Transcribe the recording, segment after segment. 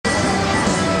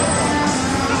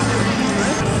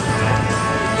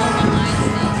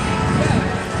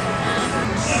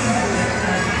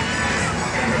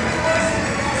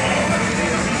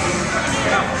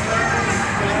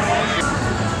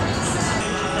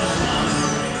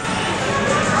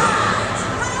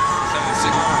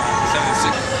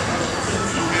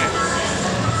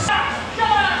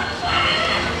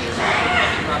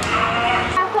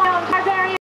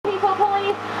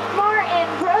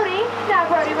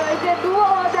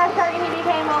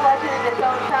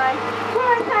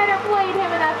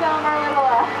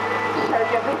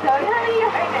episode. Honey,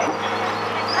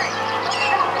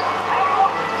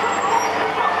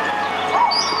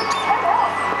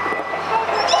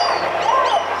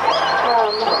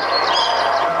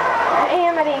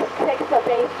 Amity 6 up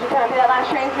base. Did you copy that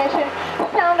last transmission?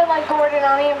 Sounded like Gordon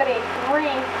on Amity 3.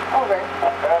 Over.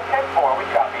 10-4, we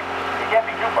copied. He can't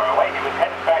be too far away. He was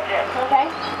headed back in. Okay.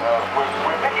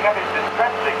 We're picking up his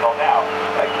distress signal now.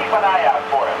 Keep an eye out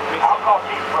for him. I'll call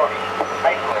Chief Brody.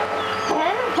 Make clear.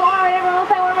 10-4. Everyone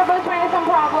looks like one of our boats ran into some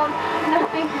problems.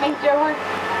 Nothing major.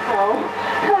 Oh,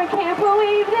 I can't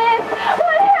believe this.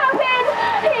 What happened?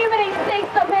 Amity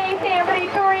 6 up base.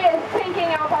 Amity 3 is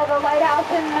sinking out by the lighthouse,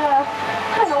 and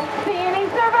I don't see any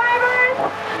survivors.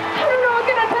 I don't know what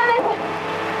could have done it.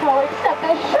 Oh, except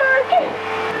the shark.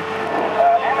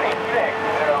 Amity 6.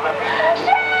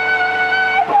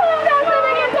 Shit! Oh, that's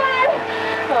something it's done.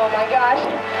 Oh my gosh.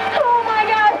 Oh my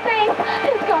gosh, Faith.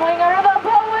 It's going under the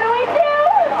boat. What do we do?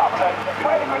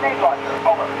 Try the grenade launcher.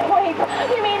 Over. Wait,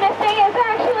 you mean this thing is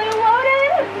actually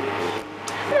loaded?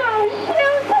 Oh,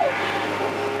 shoot.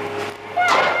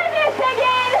 This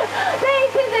again.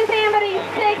 Faith, this is Amity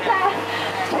 6.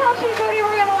 Tell Chief Brody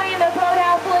we're going to lay in the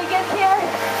boathouse till he gets here.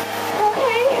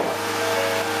 Okay.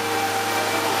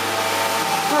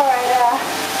 Alright,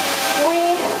 we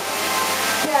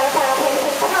gotta find a place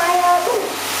to tie up.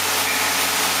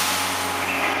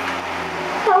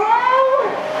 Hello?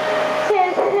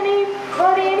 Is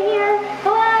anybody in here?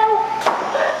 Hello?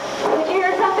 Did you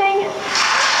hear something?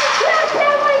 That's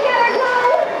definitely gotta go!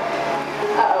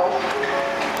 Uh-oh.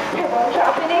 Everyone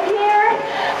dropping in here?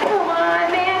 Come on,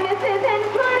 man, this isn't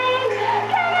funny!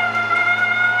 Come on!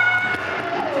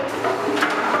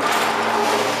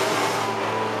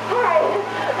 Alright,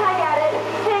 I got it.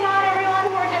 Hang on, everyone.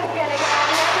 We're just gonna get out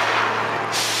of here.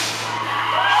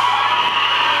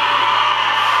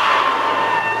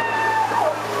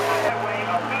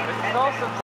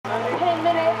 10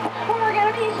 minutes. We're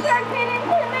gonna be shark fin in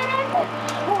 10 minutes.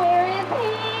 Where is he?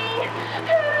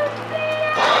 I don't see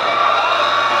him.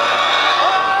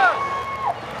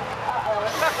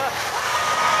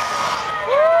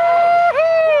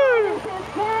 This is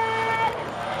bad.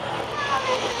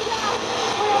 This is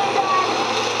really bad.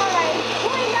 Alright,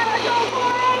 we gotta go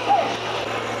for it.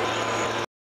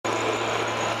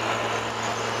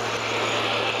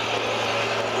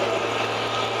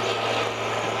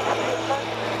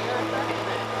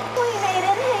 We made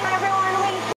it. Hey, everyone.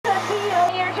 We should be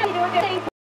here. Just doing good things.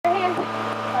 Hands.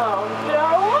 Oh, no.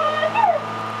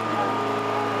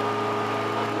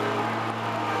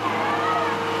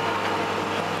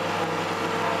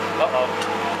 Uh-oh.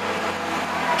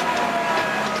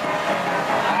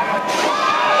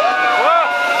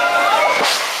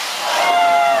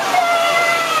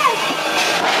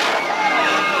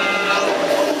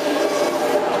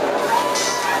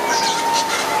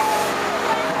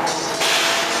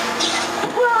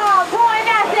 Oh, boy,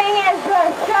 that thing is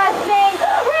disgusting.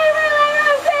 We really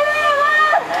must say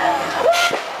that.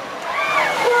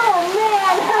 Oh,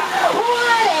 man. What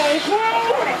a day.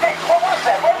 Hey, what was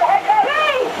that? Where the heck are you?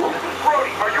 Faith!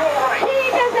 Brody, are you all right?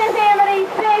 This is Amity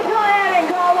 6. Go ahead and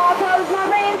call all those my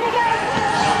brains together.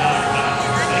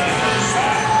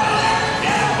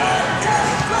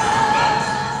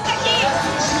 Aquí,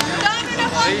 dame una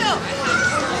foto.